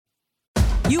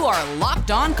You are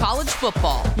Locked On College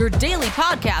Football, your daily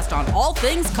podcast on all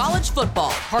things college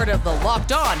football. Part of the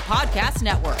Locked On Podcast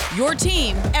Network, your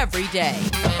team every day.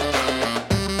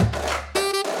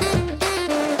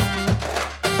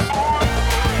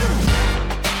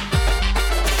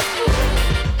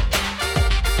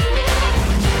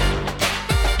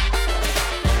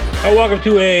 Welcome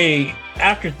to a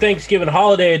after Thanksgiving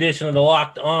holiday edition of the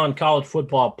Locked On College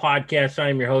Football Podcast. I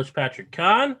am your host, Patrick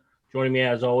Kahn. Joining me,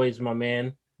 as always, my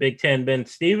man, Big Ten Ben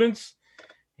Stevens.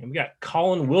 And we got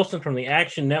Colin Wilson from the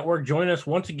Action Network joining us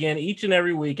once again each and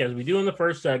every week as we do in the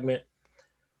first segment.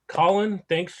 Colin,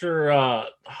 thanks for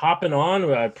hopping on.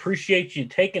 I appreciate you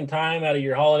taking time out of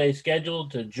your holiday schedule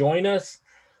to join us.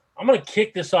 I'm going to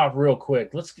kick this off real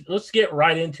quick. Let's get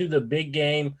right into the big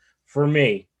game for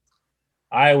me.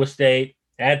 Iowa State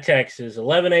at Texas,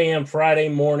 11 a.m. Friday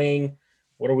morning.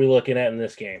 What are we looking at in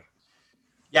this game?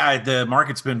 Yeah, the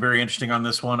market's been very interesting on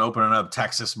this one, opening up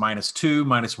Texas -2,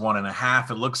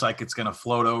 -1.5. It looks like it's going to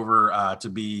float over to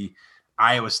be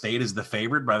Iowa State as the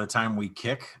favorite by the time we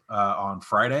kick on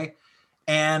Friday.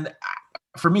 And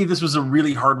for me, this was a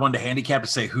really hard one to handicap to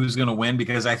say who's going to win,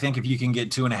 because I think if you can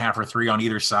get 2.5 or 3 on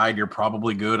either side, you're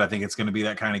probably good. I think it's going to be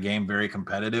that kind of game, very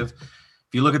competitive.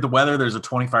 If you look at the weather, there's a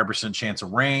 25% chance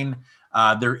of rain.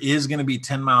 There is going to be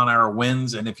 10-mile-an-hour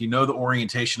winds, and if you know the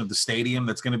orientation of the stadium,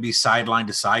 that's going to be sideline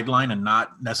to sideline and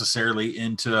not necessarily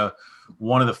into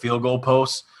one of the field goal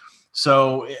posts.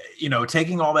 So,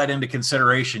 taking all that into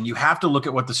consideration, you have to look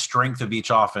at what the strength of each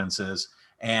offense is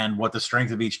and what the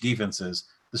strength of each defense is.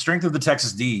 The strength of the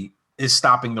Texas D is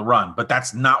stopping the run, but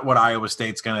that's not what Iowa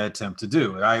State's going to attempt to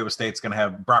do. Iowa State's going to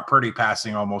have Brock Purdy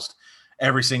passing almost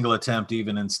every single attempt,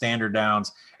 even in standard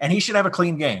downs. And he should have a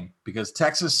clean game because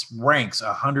Texas ranks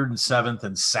 107th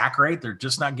in sack rate. They're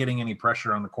just not getting any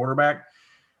pressure on the quarterback.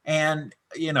 And,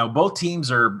 both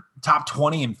teams are top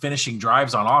 20 in finishing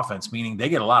drives on offense, meaning they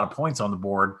get a lot of points on the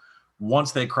board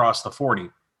once they cross the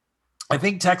 40. I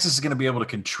think Texas is going to be able to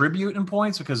contribute in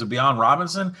points because of Bijan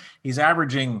Robinson. He's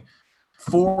averaging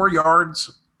 4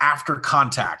 yards after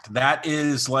contact. That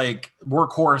is like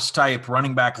workhorse type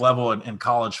running back level in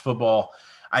college football.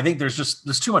 I think there's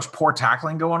too much poor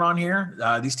tackling going on here.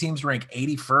 These teams rank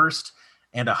 81st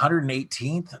and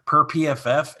 118th per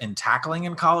PFF in tackling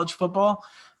in college football.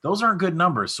 Those aren't good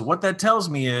numbers. So what that tells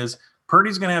me is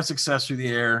Purdy's going to have success through the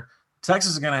air.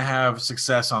 Texas is going to have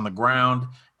success on the ground,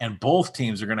 and both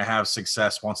teams are going to have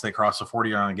success once they cross the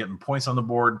 40-yard line and getting points on the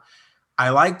board. I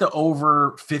like the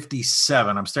over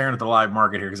 57. I'm staring at the live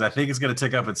market here because I think it's going to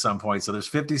tick up at some point. So there's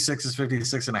 56s,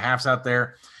 56.5s out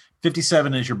there.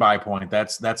 57 is your buy point.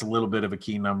 That's a little bit of a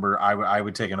key number. I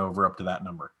would take an over up to that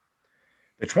number.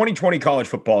 The 2020 college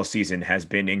football season has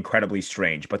been incredibly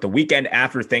strange, but the weekend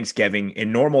after Thanksgiving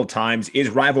in normal times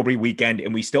is rivalry weekend,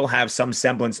 and we still have some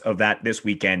semblance of that this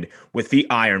weekend with the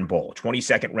Iron Bowl.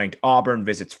 22nd ranked Auburn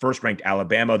visits first ranked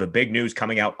Alabama. The big news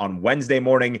coming out on Wednesday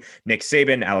morning, Nick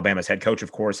Saban, Alabama's head coach,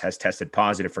 of course, has tested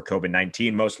positive for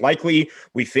COVID-19. Most likely,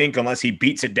 we think, unless he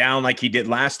beats it down like he did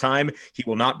last time, he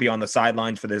will not be on the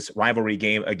sidelines for this rivalry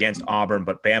game against Auburn,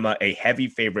 but Bama, a heavy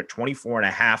favorite,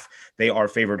 24.5. They are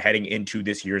favored heading into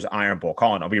this year's Iron Bowl.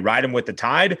 Colin, are we riding with the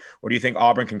tide, or do you think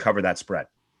Auburn can cover that spread?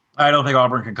 I don't think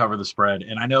Auburn can cover the spread.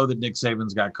 And I know that Nick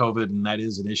Saban's got COVID, and that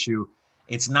is an issue.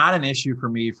 It's not an issue for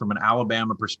me from an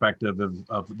Alabama perspective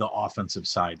of the offensive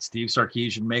side. Steve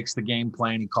Sarkisian makes the game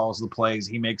plan. He calls the plays.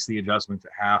 He makes the adjustments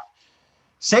at half.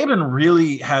 Saban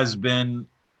really has been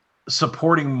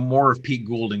supporting more of Pete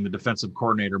Goulding, the defensive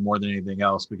coordinator, more than anything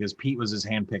else, because Pete was his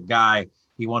handpicked guy.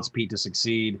 He wants Pete to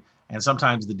succeed. And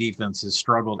sometimes the defense has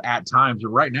struggled at times, but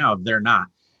right now they're not.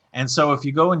 And so if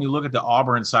you go and you look at the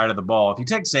Auburn side of the ball, if you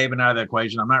take Saban out of the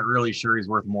equation, I'm not really sure he's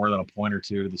worth more than a point or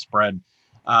two to the spread.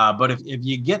 But if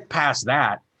you get past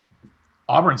that,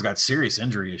 Auburn's got serious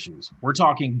injury issues. We're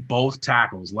talking both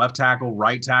tackles, left tackle,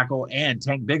 right tackle, and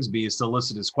Tank Bigsby is still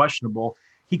listed as questionable.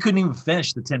 He couldn't even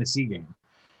finish the Tennessee game.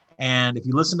 And if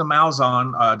you listen to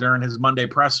Malzahn during his Monday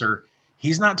presser,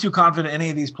 he's not too confident any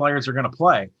of these players are going to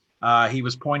play. He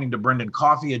was pointing to Brendan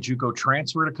Coffey, a JUCO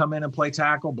transfer, to come in and play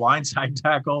tackle, blindside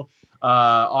tackle.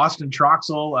 Austin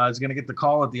Troxell is going to get the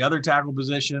call at the other tackle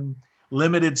position.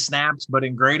 Limited snaps, but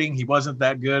in grading, he wasn't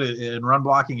that good in run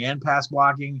blocking and pass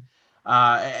blocking.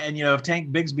 If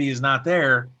Tank Bigsby is not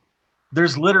there,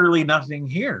 there's literally nothing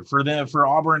here for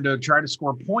Auburn to try to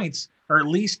score points, or at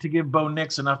least to give Bo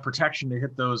Nix enough protection to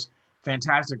hit those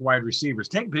fantastic wide receivers.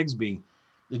 Tank Bigsby,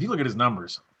 if you look at his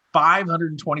numbers,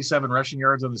 527 rushing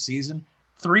yards on the season,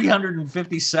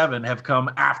 357 have come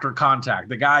after contact.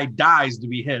 The guy dies to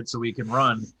be hit so he can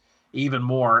run even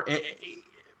more.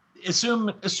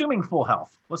 Assuming full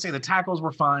health. Let's say the tackles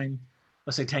were fine.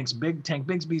 Let's say Tank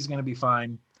Bigsby is going to be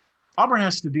fine. Auburn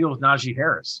has to deal with Najee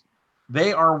Harris.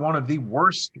 They are one of the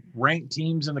worst ranked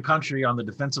teams in the country on the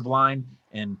defensive line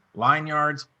in line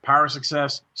yards, power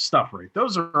success, stuff rate.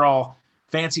 Those are all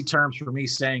fancy terms for me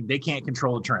saying they can't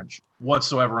control the trench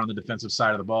whatsoever on the defensive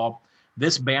side of the ball.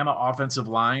 This Bama offensive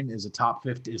line is top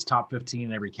 15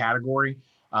 in every category.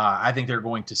 I think they're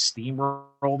going to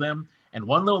steamroll them. And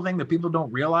one little thing that people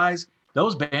don't realize,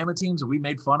 those Bama teams that we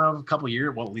made fun of a couple of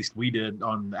years, well, at least we did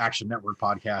on the Action Network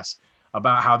podcast,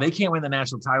 about how they can't win the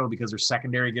national title because their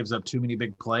secondary gives up too many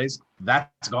big plays.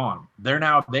 That's gone. They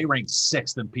rank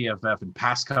 6th in PFF in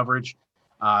pass coverage.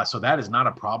 So that is not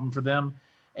a problem for them.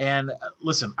 And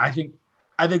listen, I think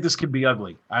this could be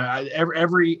ugly.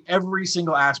 Every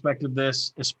single aspect of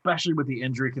this, especially with the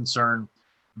injury concern,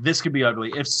 this could be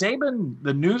ugly. If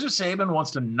the news of Saban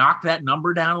wants to knock that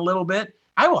number down a little bit,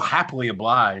 I will happily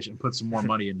oblige and put some more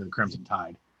money into the Crimson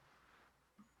Tide.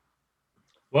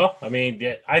 Well, I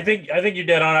mean, I think you're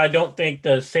dead on. I don't think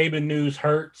the Saban news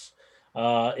hurts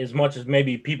as much as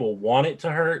maybe people want it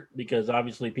to hurt, because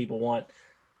obviously people want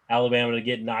Alabama to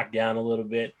get knocked down a little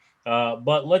bit.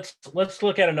 But let's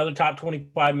look at another top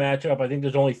 25 matchup. I think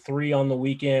there's only 3 on the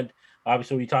weekend.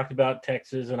 Obviously, we talked about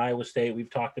Texas and Iowa State.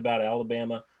 We've talked about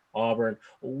Alabama, Auburn.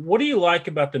 What do you like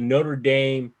about the Notre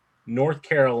Dame, North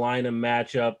Carolina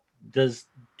matchup?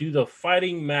 Do the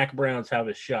Fighting Mac Browns have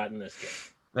a shot in this game?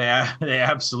 They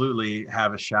absolutely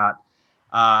have a shot.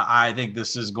 I think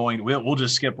this is we'll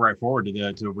just skip right forward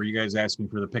to where you guys asking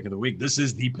for the pick of the week. This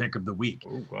is the pick of the week.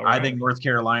 Ooh, right. I think North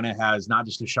Carolina has not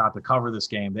just a shot to cover this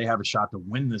game. They have a shot to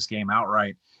win this game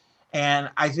outright. And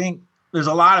I think there's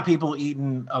a lot of people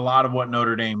eating a lot of what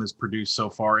Notre Dame has produced so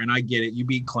far. And I get it. You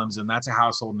beat Clemson. That's a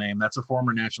household name. That's a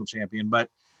former national champion. But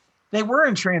they were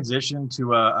in transition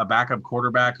to a backup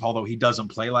quarterback, although he doesn't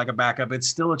play like a backup. It's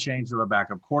still a change to a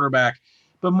backup quarterback.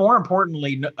 But more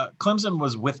importantly, Clemson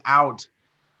was without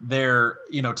their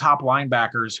top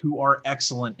linebackers who are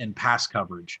excellent in pass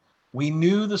coverage. We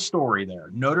knew the story there.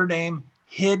 Notre Dame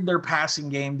hid their passing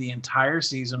game the entire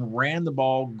season, ran the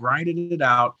ball, grinded it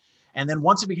out. And then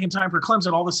once it became time for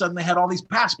Clemson, all of a sudden they had all these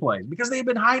pass plays because they had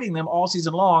been hiding them all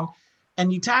season long.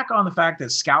 And you tack on the fact that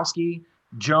Skowski,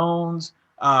 Jones,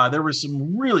 there were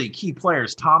some really key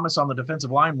players. Thomas on the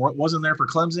defensive line wasn't there for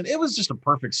Clemson. It was just a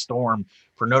perfect storm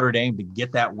for Notre Dame to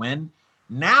get that win.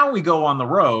 Now we go on the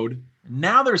road.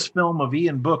 Now there's film of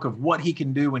Ian Book of what he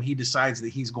can do when he decides that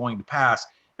he's going to pass.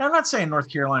 Now, I'm not saying North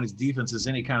Carolina's defense is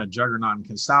any kind of juggernaut and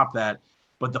can stop that,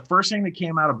 but the first thing that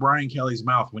came out of Brian Kelly's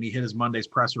mouth when he hit his Monday's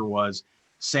presser was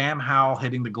Sam Howell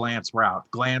hitting the glance route.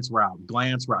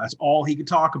 That's all he could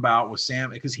talk about was Sam,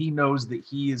 because he knows that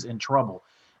he is in trouble.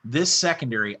 This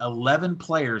secondary, 11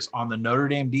 players on the Notre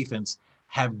Dame defense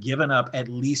have given up at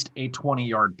least a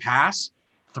 20-yard pass.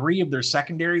 3 of their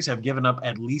secondaries have given up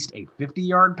at least a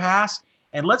 50-yard pass.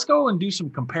 And let's go and do some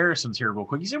comparisons here real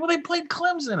quick. You say, well, they played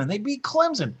Clemson and they beat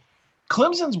Clemson.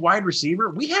 Clemson's wide receiver,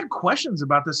 we had questions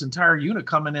about this entire unit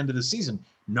coming into the season.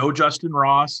 No Justin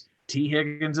Ross. T.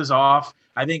 Higgins is off.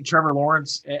 I think Trevor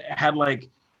Lawrence had like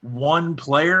one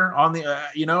player on the,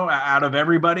 out of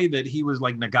everybody that he was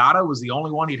like, Nagata was the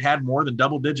only one he'd had more than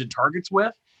double-digit targets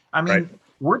with. I mean,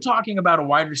 We're talking about a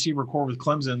wide receiver core with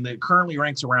Clemson that currently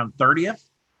ranks around 30th.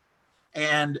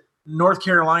 And North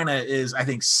Carolina is, I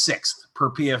think, 6th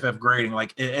per PFF grading.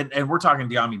 And we're talking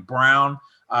De'Ami Brown.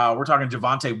 We're talking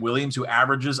Javonte Williams, who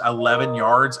averages 11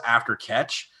 yards after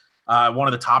catch, one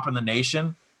of the top in the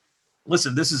nation.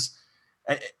 Listen, this is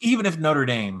even if Notre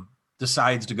Dame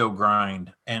decides to go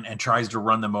grind and tries to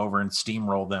run them over and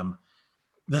steamroll them,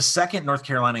 the second North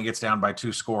Carolina gets down by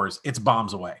 2 scores, it's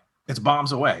bombs away.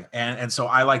 And so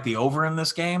I like the over in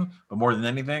this game, but more than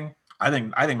anything, I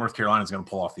think North Carolina is going to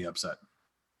pull off the upset.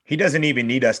 He doesn't even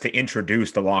need us to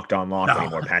introduce the Locked On Lock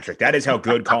anymore, Patrick. That is how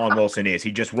good Colin Wilson is.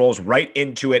 He just rolls right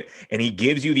into it, and he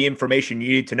gives you the information you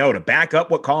need to know to back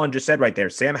up what Colin just said right there.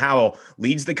 Sam Howell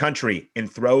leads the country in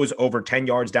throws over 10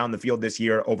 yards down the field this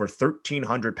year, over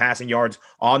 1,300 passing yards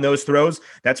on those throws.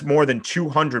 That's more than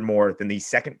 200 more than the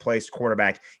second-place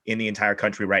quarterback in the entire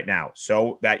country right now.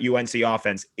 So that UNC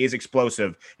offense is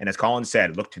explosive, and as Colin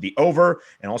said, look to the over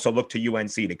and also look to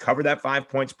UNC to cover that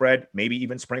 5-point spread, maybe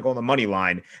even sprinkle on the money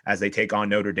line as they take on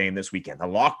Notre Dame this weekend. The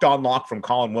Locked On Lock from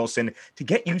Colin Wilson to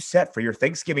get you set for your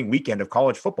Thanksgiving weekend of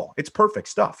college football. It's perfect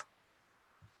stuff.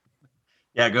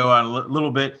 Yeah, go on a little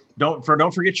bit. Don't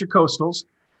forget your Coastals.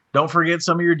 Don't forget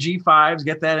some of your G5s.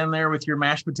 Get that in there with your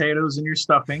mashed potatoes and your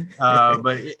stuffing. It's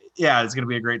going to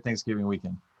be a great Thanksgiving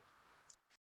weekend.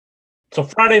 So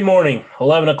Friday morning,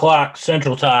 11 o'clock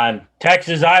Central Time,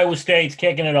 Texas, Iowa State's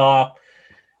kicking it off.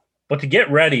 But to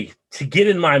get ready, to get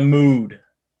in my mood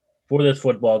for this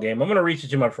football game. I'm going to reach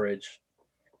into my fridge,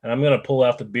 and I'm going to pull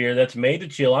out the beer that's made to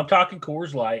chill. I'm talking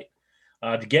Coors Light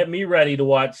to get me ready to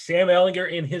watch Sam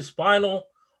Ehlinger in his final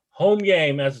home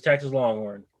game as a Texas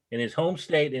Longhorn, in his home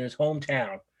state, in his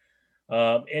hometown.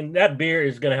 And that beer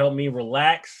is going to help me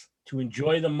relax, to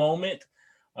enjoy the moment.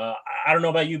 I don't know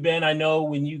about you, Ben. I know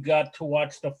when you got to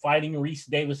watch the Fighting Reese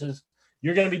Davises,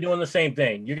 you're going to be doing the same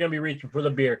thing. You're going to be reaching for the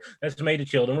beer that's made to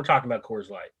chill, and we're talking about Coors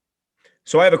Light.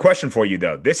 So I have a question for you,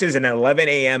 though. This is an 11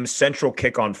 a.m. Central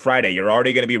kick on Friday. You're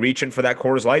already going to be reaching for that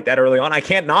Coors Light that early on? I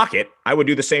can't knock it. I would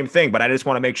do the same thing, but I just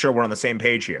want to make sure we're on the same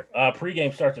page here.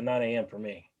 Pregame starts at 9 a.m. for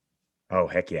me. Oh,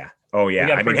 heck yeah. Oh,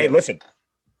 yeah. I mean, hey, listen.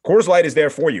 Coors Light is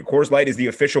there for you. Coors Light is the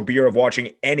official beer of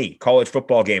watching any college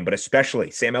football game, but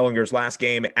especially Sam Ehlinger's last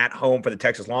game at home for the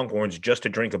Texas Longhorns, just to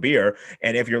drink a beer.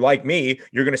 And if you're like me,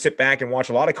 you're going to sit back and watch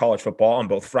a lot of college football on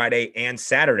both Friday and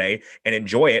Saturday and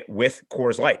enjoy it with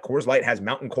Coors Light. Coors Light has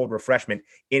mountain cold refreshment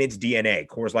in its DNA.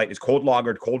 Coors Light is cold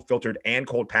lagered, cold filtered, and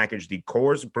cold packaged. The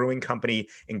Coors Brewing Company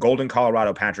in Golden,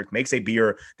 Colorado, Patrick, makes a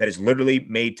beer that is literally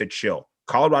made to chill.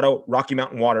 Colorado Rocky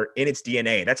Mountain water in its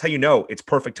DNA. That's how you know it's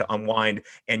perfect to unwind,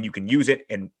 and you can use it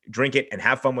and drink it and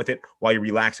have fun with it while you're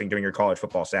relaxing during your college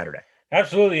football Saturday.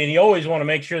 Absolutely. And you always want to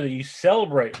make sure that you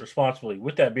celebrate responsibly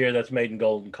with that beer that's made in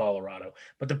Golden, Colorado.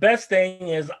 But the best thing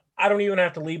is I don't even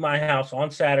have to leave my house on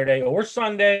Saturday or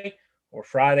Sunday or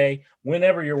Friday,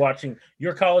 whenever you're watching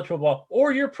your college football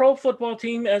or your pro football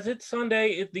team, as it's Sunday.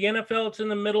 If the NFL, it's in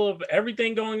the middle of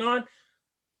everything going on.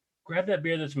 Grab that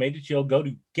beer that's made to chill. Go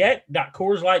to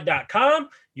get.coorslight.com.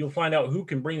 You'll find out who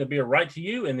can bring the beer right to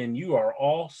you, and then you are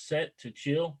all set to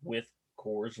chill with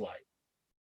Coors Light.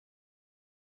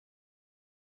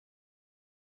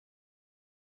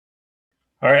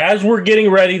 All right, as we're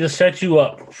getting ready to set you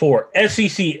up for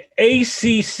SEC,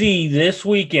 ACC this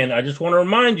weekend, I just want to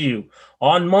remind you,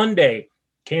 on Monday,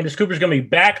 Candace Cooper's going to be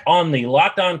back on the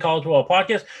Locked On College Football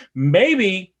podcast.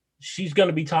 Maybe she's going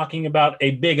to be talking about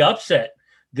a big upset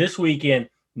this weekend.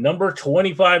 Number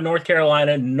 25, North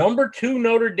Carolina. Number 2,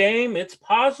 Notre Dame. It's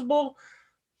possible.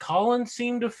 Colin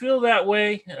seemed to feel that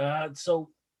way. So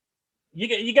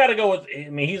you got to go with – I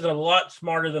mean, he's a lot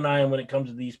smarter than I am when it comes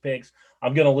to these picks.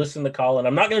 I'm going to listen to Colin.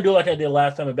 I'm not going to do like I did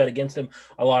last time I bet against him.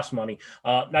 I lost money.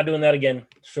 Not doing that again.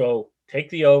 So take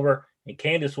the over, and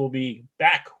Candace will be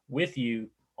back with you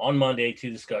on Monday to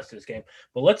discuss this game.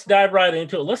 But let's dive right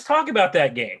into it. Let's talk about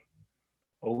that game.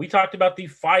 Well, we talked about the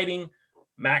Fighting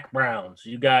Mac Browns.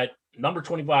 You got number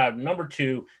 25, number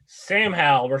 2, Sam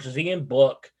Howell versus Ian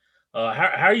Book.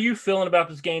 How are you feeling about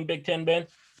this game, Big Ten, Ben?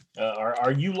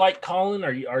 Are you like Colin?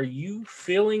 Are you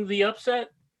feeling the upset?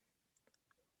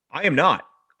 I am not.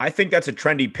 I think that's a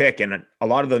trendy pick, and a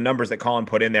lot of the numbers that Colin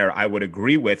put in there I would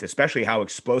agree with, especially how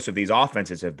explosive these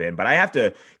offenses have been. But I have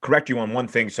to correct you on one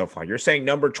thing so far. You're saying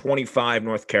number 25,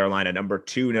 North Carolina, number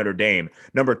 2, Notre Dame.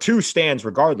 Number 2 stands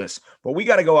regardless, but we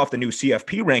got to go off the new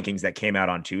CFP rankings that came out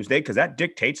on Tuesday, because that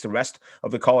dictates the rest of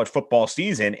the college football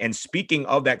season. And speaking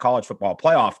of that college football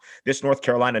playoff, this North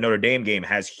Carolina Notre Dame game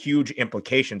has huge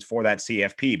implications for that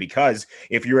CFP, because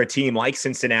if you're a team like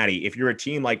Cincinnati, if you're a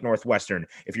team like Northwestern,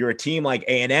 if you're a team like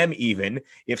A&M, even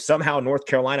if somehow North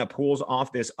Carolina pulls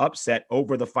off this upset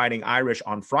over the Fighting Irish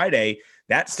on Friday,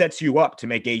 that sets you up to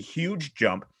make a huge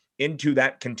jump into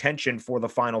that contention for the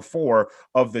Final Four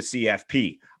of the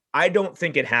CFP. I don't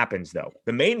think it happens, though.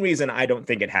 The main reason I don't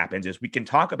think it happens is we can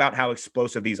talk about how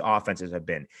explosive these offenses have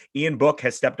been. Ian Book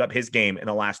has stepped up his game in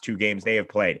the last 2 games they have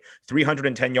played.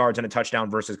 310 yards and a touchdown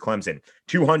versus Clemson.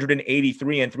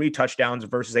 283 and 3 touchdowns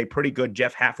versus a pretty good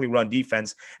Jeff Hafley run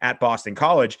defense at Boston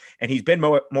College. And he's been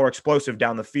more explosive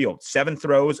down the field. 7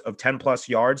 throws of 10-plus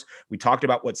yards. We talked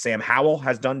about what Sam Howell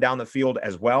has done down the field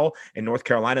as well. And North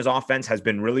Carolina's offense has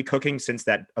been really cooking since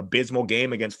that abysmal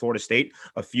game against Florida State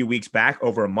a few weeks back,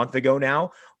 over a month ago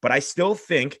now. But I still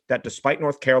think that despite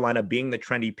North Carolina being the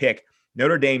trendy pick,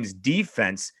 Notre Dame's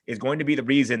defense is going to be the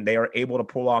reason they are able to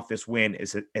pull off this win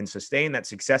and sustain that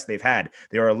success they've had.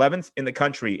 They are 11th in the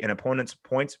country in opponents'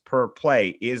 points per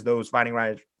play is those Fighting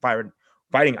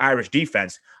Irish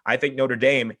defense. I think Notre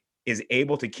Dame is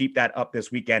able to keep that up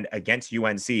this weekend against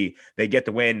UNC. They get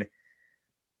the win.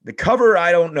 The cover,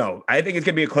 I don't know. I think it's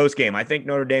going to be a close game. I think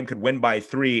Notre Dame could win by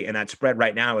 3, and that spread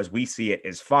right now, as we see it,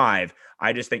 is 5.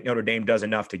 I just think Notre Dame does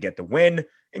enough to get the win.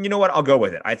 And you know what? I'll go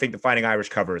with it. I think the Fighting Irish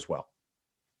cover as well.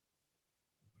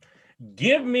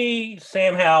 Give me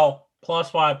Sam Howell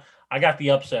 +5. I got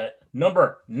the upset.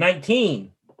 Number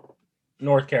 19,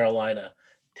 North Carolina,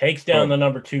 takes down the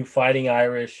number 2 Fighting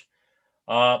Irish.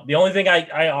 The only thing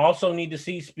I also need to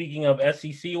see, speaking of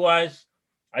SEC-wise,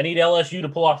 I need LSU to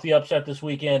pull off the upset this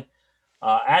weekend.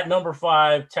 At number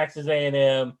 5, Texas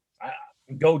A&M.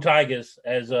 Go Tigers,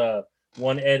 as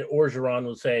one Ed Orgeron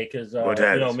would say, because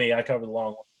you know me, I cover the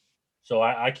long one. So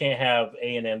I can't have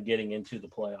A&M getting into the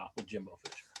playoff with Jimbo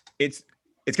Fisher.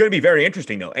 It's going to be very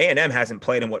interesting, though. A&M hasn't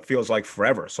played in what feels like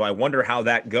forever. So I wonder how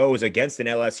that goes against an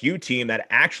LSU team that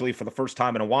actually, for the first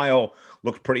time in a while,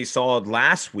 looked pretty solid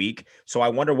last week. So I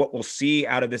wonder what we'll see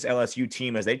out of this LSU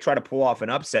team as they try to pull off an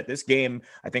upset. This game,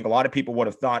 I think a lot of people would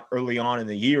have thought early on in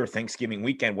the year, Thanksgiving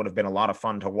weekend would have been a lot of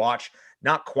fun to watch.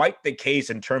 Not quite the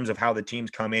case in terms of how the teams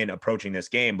come in approaching this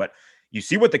game, but you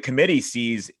see what the committee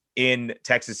sees in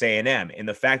Texas A&M, and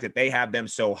the fact that they have them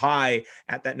so high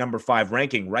at that number 5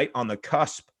 ranking, right on the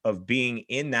cusp of being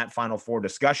in that Final Four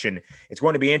discussion. It's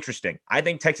going to be interesting. I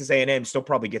think Texas A&M still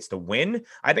probably gets the win.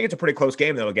 I think it's a pretty close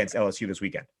game, though, against LSU this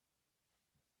weekend.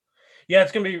 Yeah,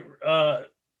 it's going to be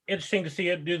interesting to see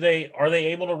it. Are they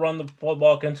able to run the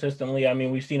football consistently? I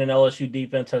mean, we've seen an LSU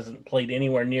defense hasn't played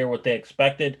anywhere near what they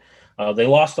expected. They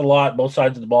lost a lot, both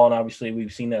sides of the ball, and obviously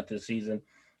we've seen that this season.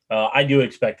 I do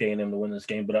expect A&M to win this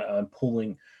game, but I'm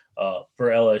pulling for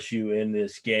LSU in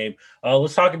this game.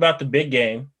 Let's talk about the big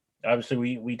game.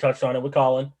 Obviously, we touched on it with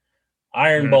Colin.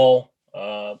 Iron Bowl.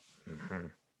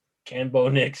 Can Bo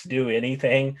Nix do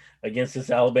anything against this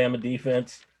Alabama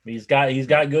defense? He's got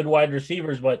good wide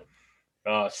receivers, but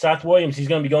Seth Williams, he's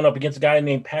going to be going up against a guy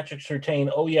named Patrick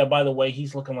Surtain. Oh, yeah, by the way,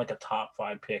 he's looking like a top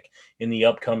 5 pick in the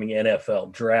upcoming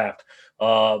NFL draft.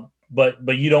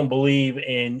 But you don't believe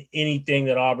in anything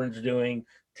that Auburn's doing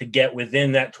to get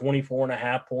within that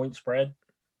 24.5-point spread?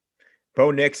 Bo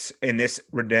Nix in this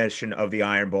rendition of the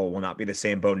Iron Bowl will not be the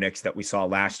same Bo Nix that we saw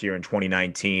last year in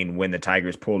 2019 when the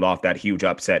Tigers pulled off that huge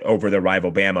upset over their rival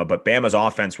Bama. But Bama's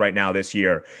offense right now this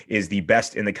year is the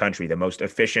best in the country, the most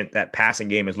efficient. That passing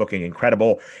game is looking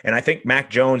incredible. And I think Mac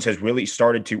Jones has really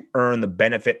started to earn the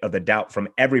benefit of the doubt from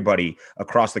everybody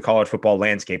across the college football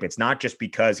landscape. It's not just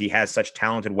because he has such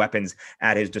talented weapons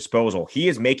at his disposal. He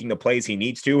is making the plays he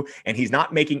needs to, and he's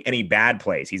not making any bad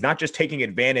plays. He's not just taking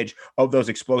advantage of those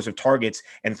explosive targets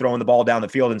and throwing the ball down the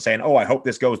field and saying, oh, I hope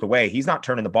this goes the way. He's not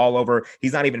turning the ball over.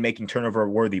 He's not even making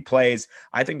turnover-worthy plays.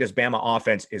 I think this Bama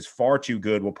offense is far too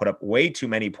good, will put up way too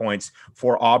many points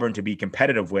for Auburn to be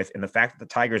competitive with. And the fact that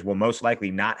the Tigers will most likely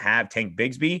not have Tank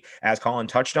Bigsby, as Colin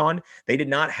touched on, they did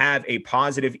not have a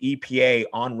positive EPA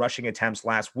on rushing attempts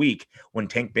last week when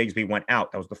Tank Bigsby went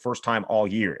out. That was the first time all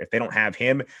year. If they don't have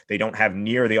him, they don't have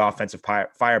near the offensive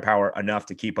firepower enough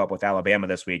to keep up with Alabama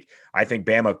this week. I think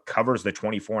Bama covers the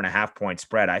 24.5-point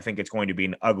spread. I think it's going to be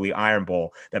an ugly Iron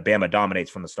Bowl that Bama dominates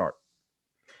from the start.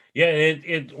 Yeah,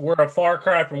 we're a far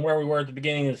cry from where we were at the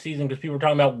beginning of the season because people were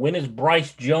talking about when is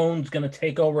Bryce Jones going to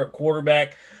take over at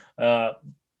quarterback.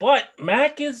 But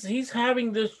Mac he's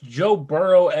having this Joe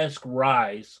Burrow-esque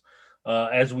rise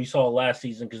as we saw last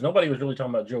season because nobody was really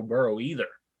talking about Joe Burrow either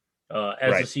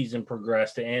as the season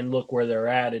progressed. And look where they're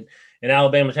at. And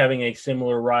Alabama's having a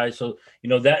similar rise. So,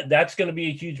 that's going to be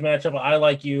a huge matchup. I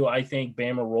like you. I think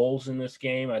Bama rolls in this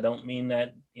game. I don't mean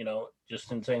that,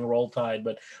 just in saying roll tide,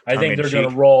 but I think they're going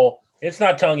to roll. It's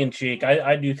not tongue-in-cheek.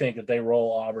 I do think that they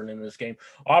roll Auburn in this game.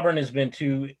 Auburn has been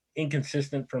too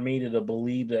inconsistent for me to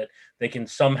believe that they can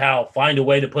somehow find a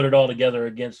way to put it all together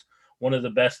against one of the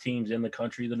best teams in the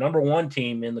country, the number 1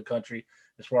 team in the country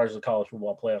as far as the college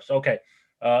football playoffs. Okay.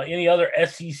 Any other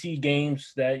SEC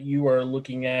games that you are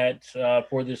looking at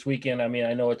for this weekend? I mean,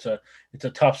 I know it's a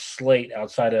tough slate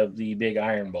outside of the Big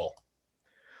Iron Bowl.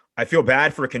 I feel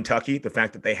bad for Kentucky, the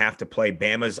fact that they have to play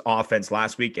Bama's offense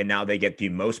last week, and now they get the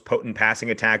most potent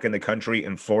passing attack in the country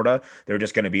in Florida. They're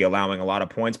just going to be allowing a lot of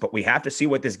points, but we have to see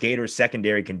what this Gators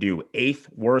secondary can do.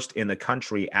 8th worst in the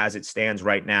country as it stands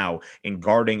right now in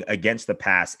guarding against the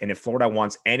pass. And if Florida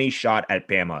wants any shot at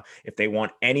Bama, if they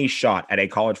want any shot at a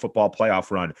college football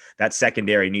playoff run, that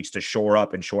secondary needs to shore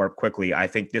up and shore up quickly. I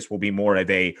think this will be more of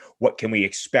a what can we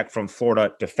expect from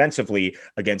Florida defensively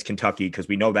against Kentucky, because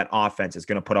we know that offense is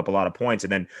going to put up a lot of points.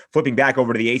 And then flipping back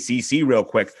over to the ACC real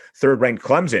quick, 3rd-ranked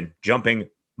Clemson jumping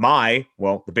the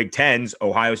Big Ten's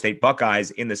Ohio State Buckeyes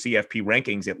in the CFP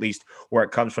rankings, at least where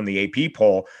it comes from the AP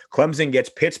poll. Clemson gets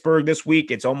Pittsburgh this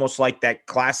week. It's almost like that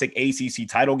classic ACC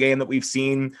title game that we've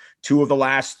seen 2 of the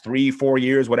last 3-4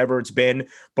 years, whatever it's been.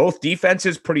 Both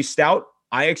defenses pretty stout.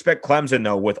 I expect Clemson,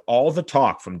 though, with all the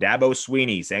talk from Dabo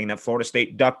Swinney saying that Florida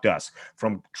State ducked us,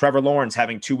 from Trevor Lawrence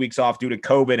having 2 weeks off due to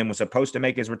COVID and was supposed to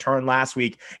make his return last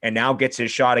week and now gets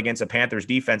his shot against a Panthers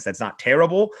defense that's not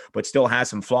terrible, but still has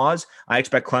some flaws. I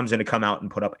expect Clemson to come out and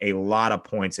put up a lot of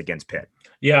points against Pitt.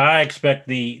 Yeah, I expect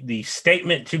the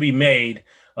statement to be made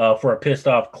for a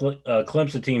pissed-off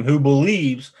Clemson team who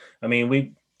believes –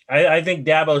 I think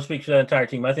Dabo speaks for that entire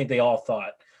team. I think they all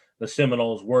thought the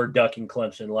Seminoles were ducking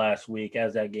Clemson last week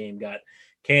as that game got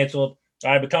canceled.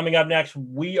 All right, but coming up next,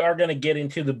 we are going to get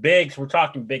into the bigs. We're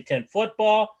talking Big Ten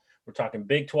football. We're talking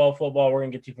Big 12 football. We're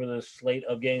going to get you for the slate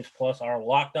of games plus our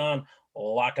Locked On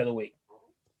Lock of the Week.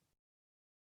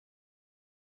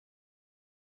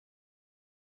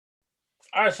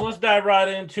 All right, so let's dive right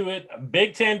into it.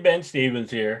 Big Ten Ben Stevens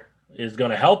here is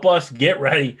going to help us get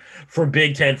ready for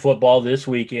Big Ten football this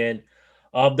weekend.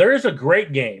 There is a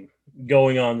great game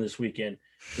going on this weekend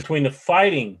between the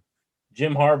fighting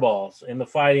Jim Harbaughs and the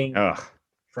fighting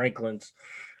Franklins.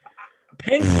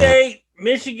 Penn State,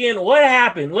 Michigan, what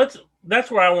happened?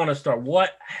 That's where I want to start.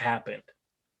 What happened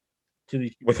to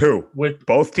these with who? With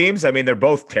both teams? I mean, they're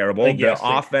both terrible. The Yes,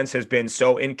 offense has been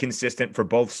so inconsistent for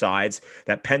both sides.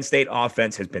 That Penn State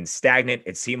offense has been stagnant.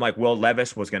 It seemed like Will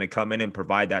Levis was going to come in and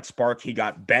provide that spark. He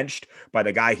got benched by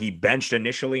the guy he benched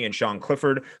initially in Sean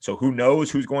Clifford. So who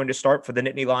knows who's going to start for the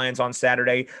Nittany Lions on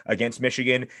Saturday against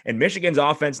Michigan. And Michigan's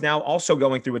offense now also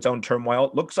going through its own turmoil.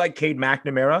 It looks like Cade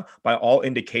McNamara, by all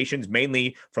indications,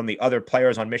 mainly from the other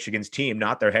players on Michigan's team,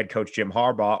 not their head coach Jim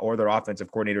Harbaugh or their offensive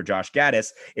coordinator Josh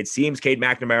Gaddis. It seems Cade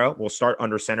McNamara will start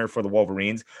under center for the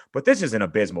Wolverines, but this is an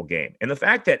abysmal game. And the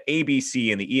fact that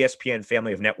ABC and the ESPN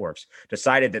family of networks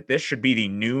decided that this should be the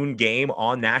noon game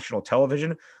on national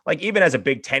television, like even as a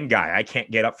Big Ten guy, I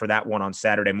can't get up for that one on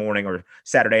Saturday morning or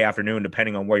Saturday afternoon,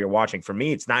 depending on where you're watching. For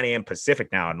me, it's 9 a.m.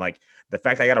 Pacific now. And like the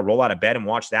fact I got to roll out of bed and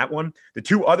watch that one. The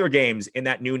two other games in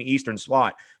that noon Eastern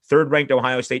slot, third-ranked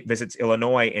Ohio State visits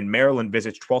Illinois and Maryland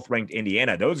visits 12th-ranked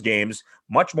Indiana. Those games,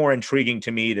 much more intriguing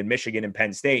to me than Michigan and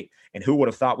Penn State. And who would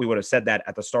have thought we would have said that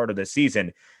at the start of the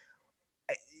season?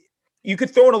 You could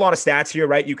throw in a lot of stats here,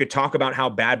 right? You could talk about how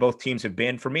bad both teams have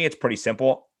been. For me, it's pretty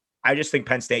simple. I just think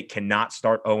Penn State cannot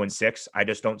start 0-6. I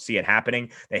just don't see it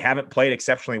happening. They haven't played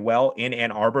exceptionally well in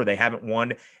Ann Arbor. They haven't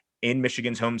won in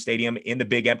Michigan's home stadium in the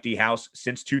big empty house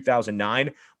since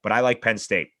 2009, but I like Penn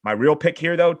State. My real pick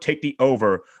here, though, take the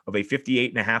over of a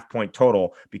 58.5 point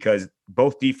total because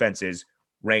both defenses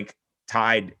rank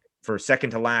tied for second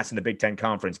to last in the Big Ten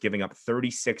Conference, giving up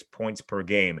 36 points per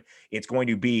game. It's going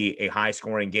to be a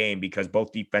high-scoring game because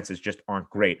both defenses just aren't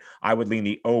great. I would lean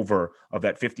the over of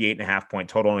that 58.5 point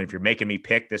total, and if you're making me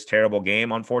pick this terrible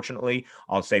game, unfortunately,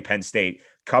 I'll say Penn State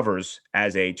covers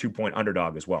as a 2-point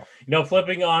underdog as well.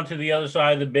 Flipping on to the other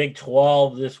side of the Big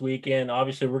 12 this weekend,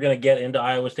 obviously we're going to get into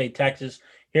Iowa State, Texas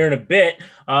here in a bit.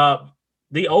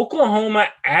 The Oklahoma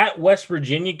at West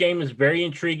Virginia game is very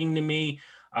intriguing to me.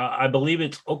 I believe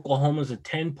it's Oklahoma's a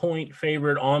 10-point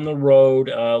favorite on the road.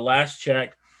 Last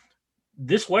check.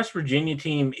 This West Virginia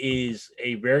team is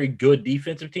a very good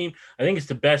defensive team. I think it's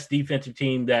the best defensive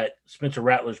team that Spencer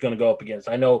Rattler is going to go up against.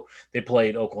 I know they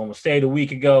played Oklahoma State a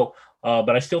week ago,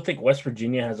 but I still think West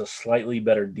Virginia has a slightly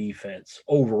better defense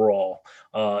overall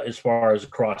as far as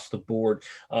across the board.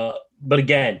 But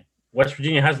again, West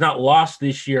Virginia has not lost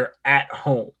this year at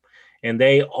home. And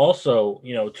they also,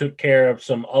 took care of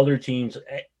some other teams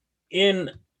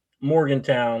in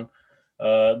Morgantown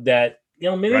that,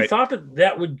 many thought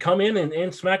that would come in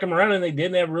and smack them around, and they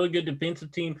did. They have a really good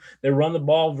defensive team. They run the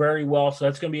ball very well, so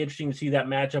that's going to be interesting to see that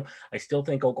matchup. I still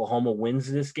think Oklahoma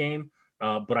wins this game,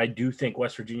 but I do think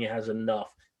West Virginia has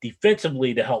enough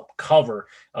defensively to help cover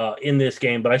in this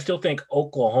game. But I still think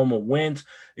Oklahoma wins.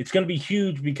 It's going to be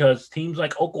huge because teams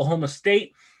like Oklahoma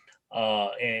State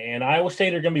and Iowa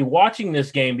State are going to be watching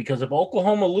this game because if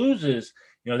Oklahoma loses,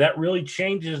 that really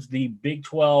changes the Big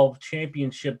 12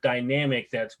 championship dynamic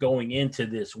that's going into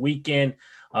this weekend.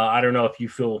 I don't know if you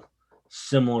feel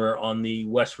similar on the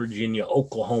West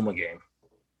Virginia-Oklahoma game.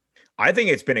 I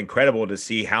think it's been incredible to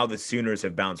see how the Sooners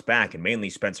have bounced back, and mainly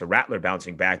Spencer Rattler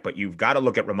bouncing back. But you've got to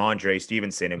look at Ramondre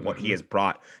Stevenson and what he has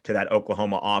brought to that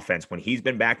Oklahoma offense. When he's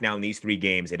been back now in these 3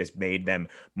 games, it has made them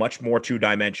much more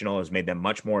two-dimensional, has made them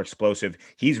much more explosive.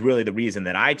 He's really the reason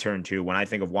that I turn to when I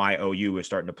think of why OU is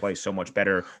starting to play so much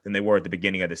better than they were at the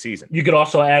beginning of the season. You could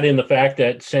also add in the fact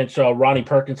that since Ronnie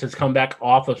Perkins has come back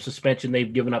off of suspension,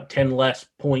 they've given up 10 less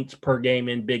points per game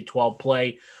in Big 12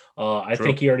 play. I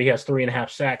think he already has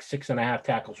 3.5 sacks, 6.5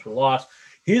 tackles for loss.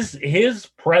 His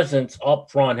presence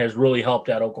up front has really helped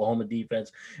that Oklahoma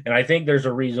defense. And I think there's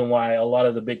a reason why a lot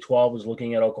of the Big 12 is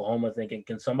looking at Oklahoma thinking,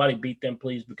 can somebody beat them,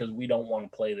 please? Because we don't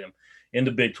want to play them in the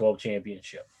Big 12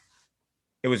 championship.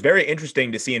 It was very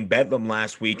interesting to see in Bedlam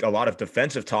last week a lot of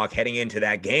defensive talk heading into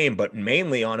that game, but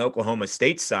mainly on Oklahoma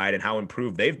State's side and how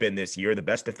improved they've been this year. The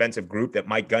best defensive group that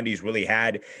Mike Gundy's really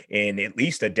had in at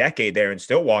least a decade there in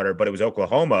Stillwater, but it was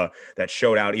Oklahoma that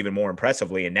showed out even more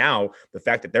impressively. And now the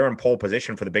fact that they're in pole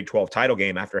position for the Big 12 title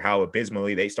game after how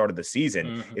abysmally they started the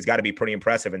season has got to be pretty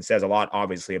impressive and says a lot,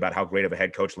 obviously, about how great of a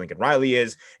head coach Lincoln Riley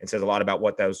is and says a lot about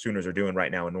what those Sooners are doing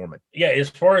right now in Norman. Yeah, as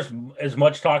far as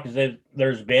much talk as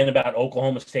there's been about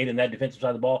Oklahoma State in that defensive side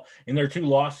of the ball. In their two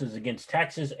losses against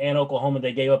Texas and Oklahoma,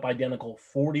 they gave up identical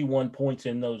 41 points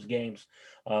in those games.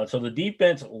 So the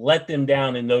defense let them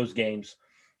down in those games.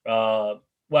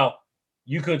 Well,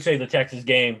 you could say the Texas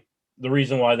game, the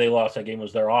reason why they lost that game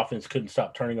was their offense couldn't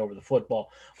stop turning over the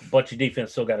football, but your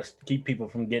defense still got to keep people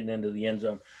from getting into the end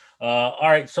zone. All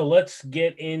right, so let's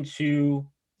get into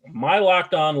my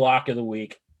locked on lock of the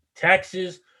week.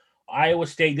 Texas, Iowa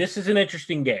State. This is an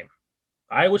interesting game.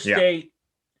 Iowa State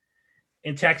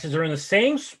and Texas are in the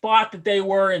same spot that they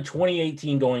were in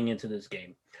 2018 going into this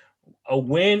game. A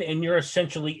win, and you're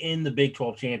essentially in the Big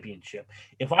 12 championship.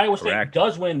 If Iowa State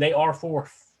does win, they are for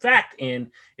fact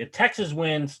in. If Texas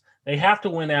wins, they have to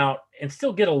win out and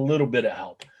still get a little bit of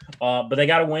help. But they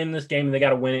got to win this game, and they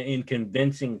got to win it in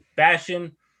convincing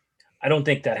fashion. I don't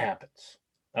think that happens.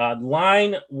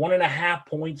 Line 1.5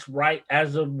 points right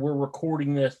as of we're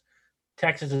recording this.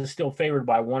 Texas is still favored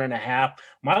by 1.5.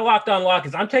 My locked on lock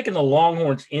is I'm taking the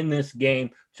Longhorns in this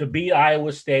game to beat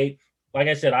Iowa State. Like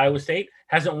I said, Iowa State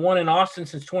hasn't won in Austin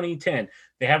since 2010.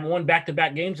 They haven't won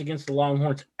back-to-back games against the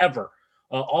Longhorns ever.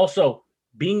 Also,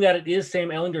 being that it is Sam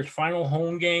Ehlinger's final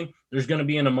home game, there's going to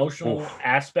be an emotional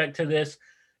aspect to this.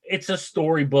 It's a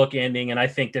storybook ending, and I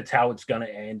think that's how it's going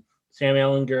to end. Sam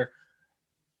Ehlinger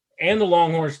and the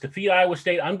Longhorns defeat Iowa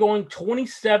State. I'm going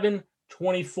 27-24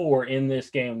 in this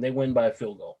game. They win by a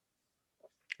field goal.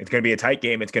 It's going to be a tight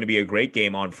game. It's going to be a great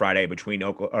game on Friday between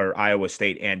Iowa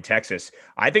State and Texas.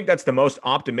 I think that's the most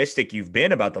optimistic you've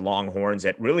been about the Longhorns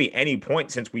at really any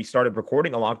point since we started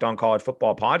recording a Locked On College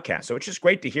Football podcast. So it's just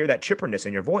great to hear that chipperness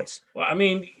in your voice. Well, I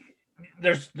mean,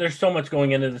 there's so much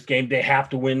going into this game. They have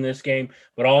to win this game,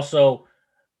 but also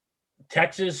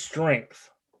Texas' strength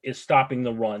is stopping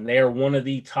the run. They are one of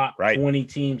the top 20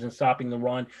 teams in stopping the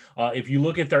run. If you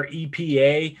look at their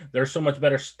EPA, they're so much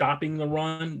better stopping the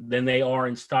run than they are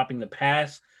in stopping the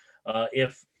pass.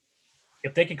 If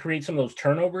they can create some of those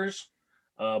turnovers,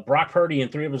 Brock Purdy in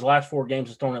 3 of his last 4 games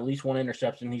has thrown at least 1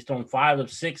 interception. He's thrown 5 of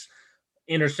 6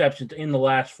 interceptions in the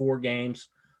last 4 games.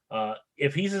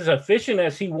 If he's as efficient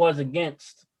as he was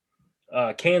against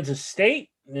Kansas State,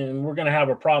 then we're going to have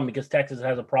a problem because Texas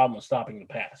has a problem with stopping the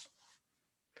pass.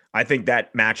 I think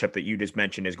that matchup that you just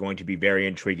mentioned is going to be very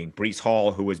intriguing. Breece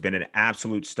Hall, who has been an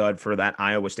absolute stud for that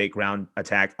Iowa State ground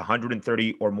attack,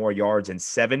 130 or more yards in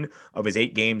 7 of his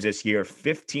 8 games this year,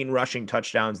 15 rushing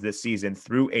touchdowns this season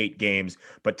through 8 games.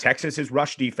 But Texas's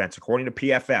rush defense, according to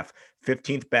PFF,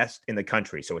 15th best in the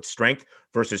country. So it's strength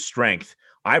versus strength.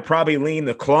 I probably lean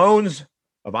the clones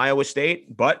of Iowa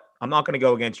State, but I'm not going to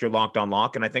go against your locked on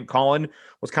lock. And I think Colin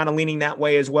was kind of leaning that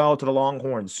way as well to the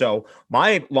Longhorns. So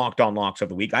my locked on locks of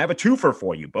the week, I have a twofer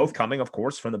for you, both coming, of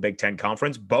course, from the Big Ten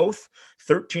Conference, both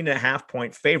 13.5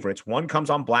 point favorites. One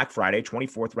comes on Black Friday,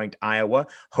 24th ranked Iowa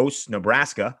hosts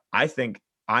Nebraska. I think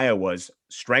Iowa's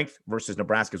strength versus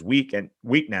Nebraska's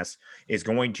weakness is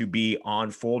going to be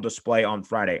on full display on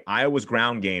Friday. Iowa's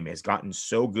ground game has gotten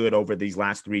so good over these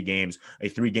last 3 games, a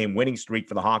 3-game winning streak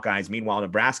for the Hawkeyes. Meanwhile,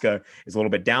 Nebraska is a little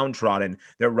bit downtrodden.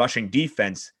 Their rushing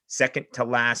defense, second to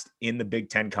last in the Big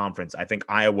Ten Conference. I think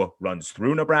Iowa runs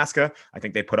through Nebraska. I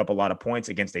think they put up a lot of points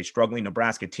against a struggling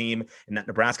Nebraska team, and that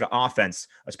Nebraska offense,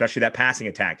 especially that passing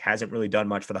attack, hasn't really done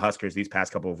much for the Huskers these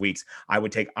past couple of weeks. I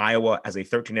would take Iowa as a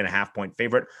 13.5 point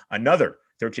favorite. Another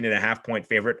 13.5 point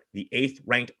favorite, the 8th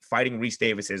ranked Fighting Reese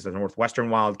Davises, the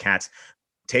Northwestern Wildcats,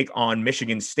 take on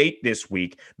Michigan State this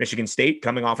week. Michigan State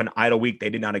coming off an idle week they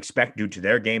did not expect due to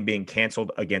their game being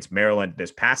canceled against Maryland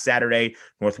this past Saturday.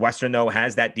 Northwestern, though,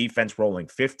 has that defense rolling.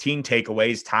 15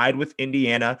 takeaways, tied with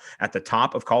Indiana at the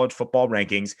top of college football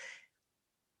rankings.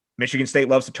 Michigan State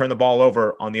loves to turn the ball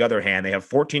over. On the other hand, they have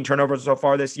 14 turnovers so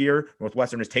far this year.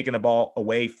 Northwestern has taken the ball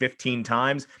away 15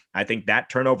 times. I think that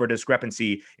turnover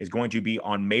discrepancy is going to be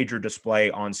on major display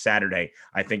on Saturday.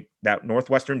 I think that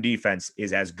Northwestern defense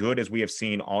is as good as we have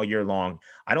seen all year long.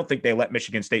 I don't think they let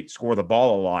Michigan State score the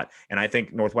ball a lot, and I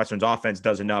think Northwestern's offense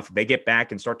does enough. They get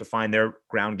back and start to find their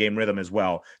ground game rhythm as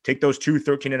well. Take those two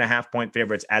 13.5 point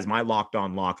favorites as my locked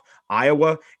on lock.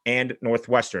 Iowa and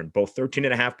Northwestern, both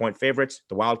 13.5 point favorites.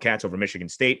 The Wildcats over Michigan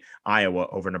State, Iowa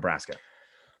over Nebraska.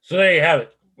 So there you have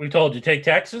it. We told you, take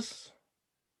Texas,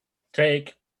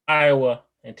 take Iowa,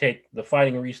 and take the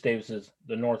Fighting Reese Davises,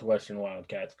 the Northwestern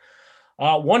Wildcats.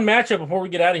 One matchup before we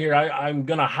get out of here, I'm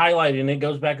going to highlight, and it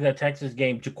goes back to that Texas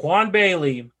game. Jaquan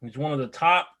Bailey, who's one of the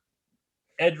top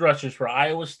edge rushers for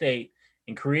Iowa State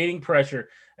in creating pressure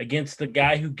against the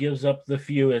guy who gives up the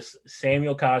fewest,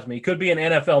 Samuel Cosme. It could be an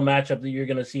NFL matchup that you're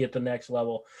going to see at the next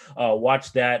level.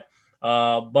 Watch that.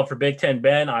 But for Big Ten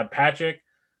Ben, I'm Patrick.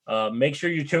 Make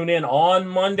sure you tune in on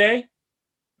Monday.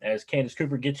 as Candace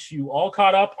Cooper gets you all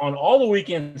caught up on all the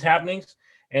weekend's happenings.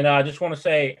 And I just want to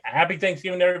say happy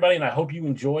Thanksgiving to everybody, and I hope you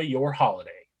enjoy your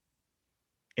holiday.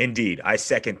 Indeed, I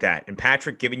second that. And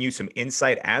Patrick giving you some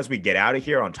insight as we get out of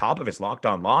here on top of his Locked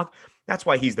On Lock. That's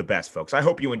why he's the best, folks. I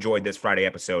hope you enjoyed this Friday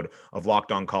episode of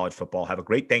Locked On College Football. Have a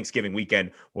great Thanksgiving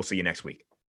weekend. We'll see you next week.